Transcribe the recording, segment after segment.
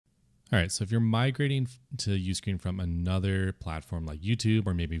All right, so if you're migrating to Uscreen from another platform like YouTube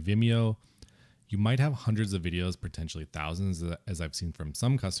or maybe Vimeo, you might have hundreds of videos, potentially thousands, as I've seen from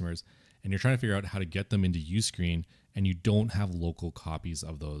some customers, and you're trying to figure out how to get them into Uscreen, and you don't have local copies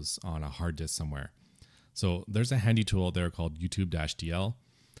of those on a hard disk somewhere. So there's a handy tool out there called YouTube-DL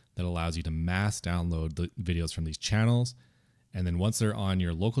that allows you to mass download the videos from these channels, and then once they're on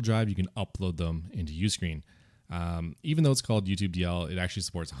your local drive, you can upload them into Uscreen. Even though it's called YouTube DL, it actually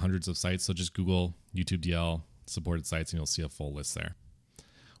supports hundreds of sites. So just Google YouTube DL supported sites and you'll see a full list there.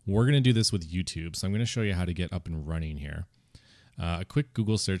 We're going to do this with YouTube. So I'm going to show you how to get up and running here. A quick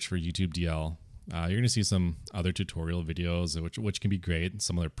Google search for YouTube DL. You're going to see some other tutorial videos, which can be great.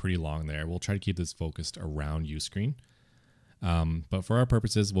 Some of them are pretty long there. We'll try to keep this focused around Uscreen. But for our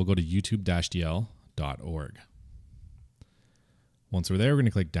purposes, we'll go to youtube-dl.org. Once we're there, we're going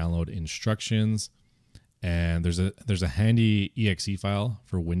to click download instructions. And there's a handy exe file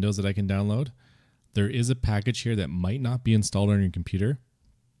for Windows that I can download. There is a package here that might not be installed on your computer.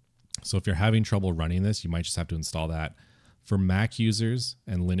 So if you're having trouble running this, you might just have to install that. For Mac users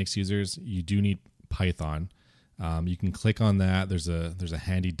and Linux users, you do need Python. You can click on that. There's a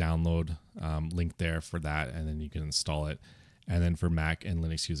handy download link there for that, and then you can install it. And then for Mac and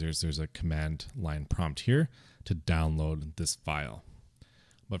Linux users, there's a command line prompt here to download this file.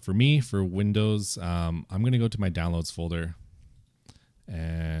 But for me, for Windows, I'm going to go to my downloads folder.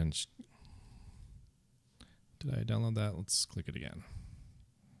 And did I download that? Let's click it again.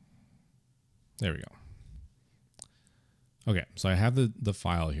 There we go. Okay, so I have the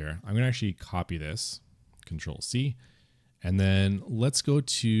file here. I'm going to actually copy this, Control-C. And then let's go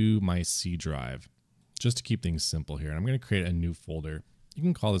to my C drive, just to keep things simple here. And I'm going to create a new folder. You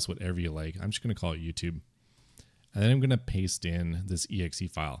can call this whatever you like. I'm just going to call it YouTube. And then I'm going to paste in this exe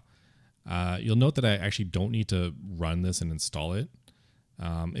file. You'll note that I actually don't need to run this and install it.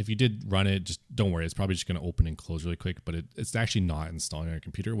 If you did run it, just don't worry. It's probably just going to open and close really quick, but it's actually not installing on your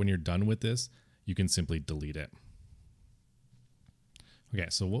computer. When you're done with this, you can simply delete it. Okay,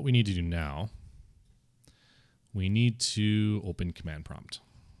 so what we need to do now, we need to open command prompt.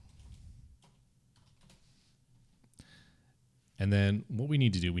 And then what we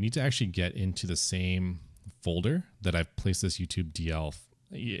need to do, we need to actually get into the same folder that I've placed this YouTube DL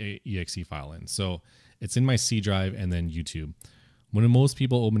exe file in. So it's in my C drive and then YouTube. When most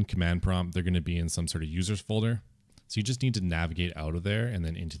people open command prompt, they're going to be in some sort of users folder. So you just need to navigate out of there and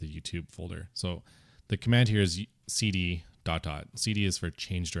then into the YouTube folder. So the command here is cd ... CD is for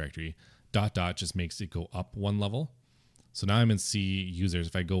change directory. ... just makes it go up one level. So now I'm in C users.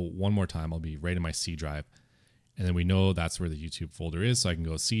 If I go one more time, I'll be right in my C drive. And then we know that's where the YouTube folder is. So I can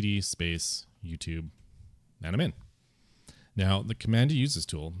go cd space YouTube. And I'm in. Now, the command to use this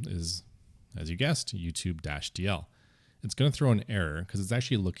tool is, as you guessed, YouTube-DL. It's going to throw an error because it's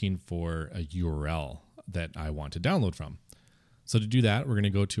actually looking for a URL that I want to download from. So to do that, we're going to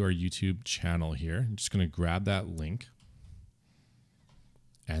go to our YouTube channel here. I'm just going to grab that link.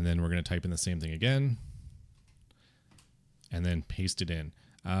 And then we're going to type in the same thing again. And then paste it in.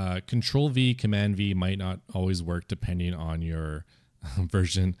 Control-V, Command-V might not always work depending on your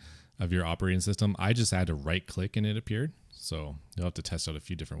version of your operating system. I just had to right click and it appeared. So you'll have to test out a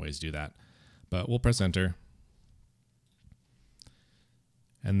few different ways to do that. But we'll press enter.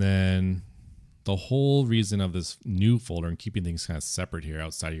 And then the whole reason of this new folder and keeping things kind of separate here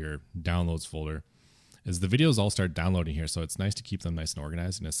outside of your downloads folder is the videos all start downloading here. So it's nice to keep them nice and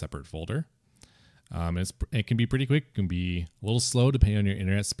organized in a separate folder. It can be pretty quick. It can be a little slow depending on your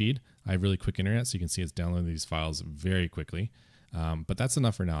internet speed. I have really quick internet, so you can see it's downloading these files very quickly. But that's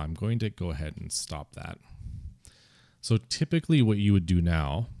enough for now. I'm going to go ahead and stop that. So typically what you would do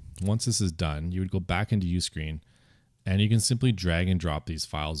now, once this is done, you would go back into Uscreen and you can simply drag and drop these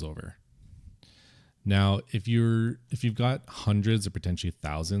files over. Now, if you've got hundreds or potentially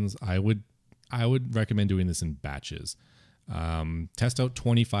thousands, I would recommend doing this in batches. Test out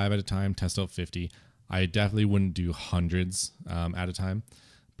 25 at a time, test out 50. I definitely wouldn't do hundreds at a time,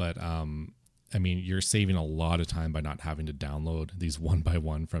 but I mean, you're saving a lot of time by not having to download these one by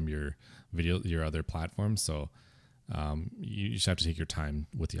one from your other platforms. So you just have to take your time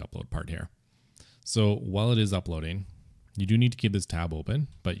with the upload part here. So while it is uploading, you do need to keep this tab open,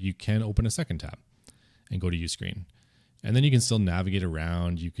 but you can open a second tab and go to Uscreen. And then you can still navigate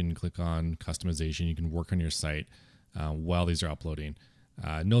around. You can click on customization. You can work on your site while these are uploading.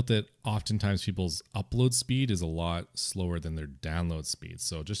 Note that oftentimes people's upload speed is a lot slower than their download speed.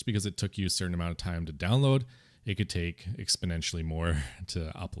 So just because it took you a certain amount of time to download, it could take exponentially more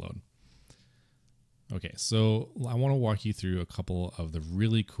to upload. Okay, so I want to walk you through a couple of the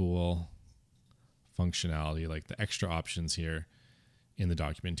really cool functionality, like the extra options here in the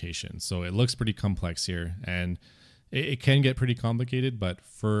documentation. So it looks pretty complex here, and it can get pretty complicated, but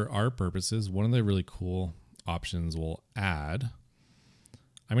for our purposes, one of the really cool options we'll add,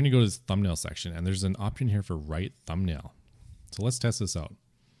 I'm going to go to this thumbnail section, and there's an option here for write thumbnail. So let's test this out.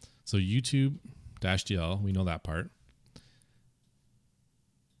 So YouTube-DL, we know that part.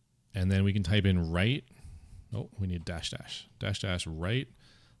 And then we can type in write, oh, we need dash write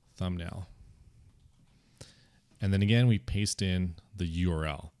thumbnail. And then again, we paste in the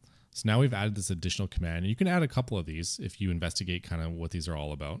URL. So now we've added this additional command, and you can add a couple of these if you investigate kind of what these are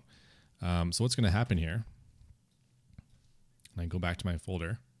all about. So what's going to happen here, and I go back to my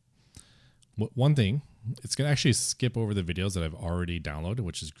folder. One thing, it's going to actually skip over the videos that I've already downloaded,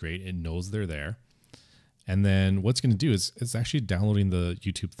 which is great. It knows they're there. And then what's going to do is it's actually downloading the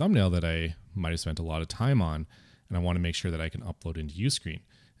YouTube thumbnail that I might have spent a lot of time on, and I want to make sure that I can upload into Uscreen.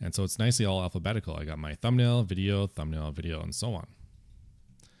 And so it's nicely all alphabetical. I got my thumbnail, video, and so on.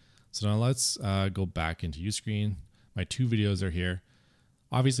 So now let's go back into Uscreen. My 2 videos are here.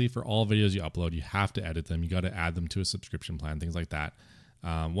 Obviously, for all videos you upload, you have to edit them. You got to add them to a subscription plan, things like that.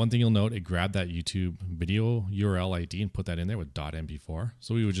 One thing you'll note, it grabbed that YouTube video URL ID and put that in there with .mp4.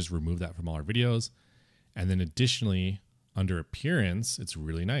 So we would just remove that from all our videos. And then additionally, under appearance, it's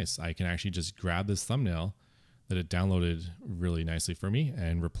really nice. I can actually just grab this thumbnail that it downloaded really nicely for me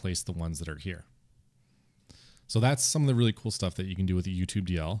and replace the ones that are here. So that's some of the really cool stuff that you can do with the YouTube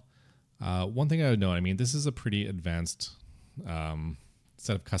DL. One thing I would note, I mean, this is a pretty advanced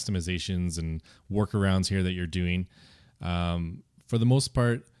set of customizations and workarounds here that you're doing. For the most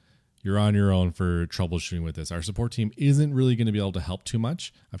part, you're on your own for troubleshooting with this. Our support team isn't really going to be able to help too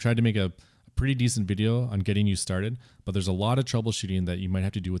much. I've tried to make a pretty decent video on getting you started, but there's a lot of troubleshooting that you might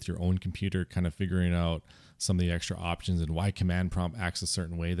have to do with your own computer, kind of figuring out some of the extra options and why command prompt acts a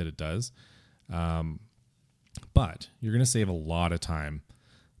certain way that it does. But you're going to save a lot of time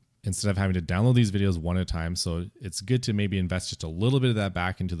instead of having to download these videos one at a time. So it's good to maybe invest just a little bit of that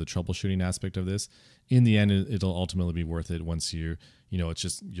back into the troubleshooting aspect of this. In the end, it'll ultimately be worth it once you're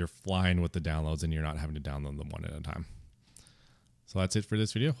flying with the downloads and you're not having to download them one at a time. So that's it for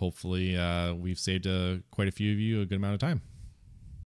this video. Hopefully we've saved quite a few of you a good amount of time.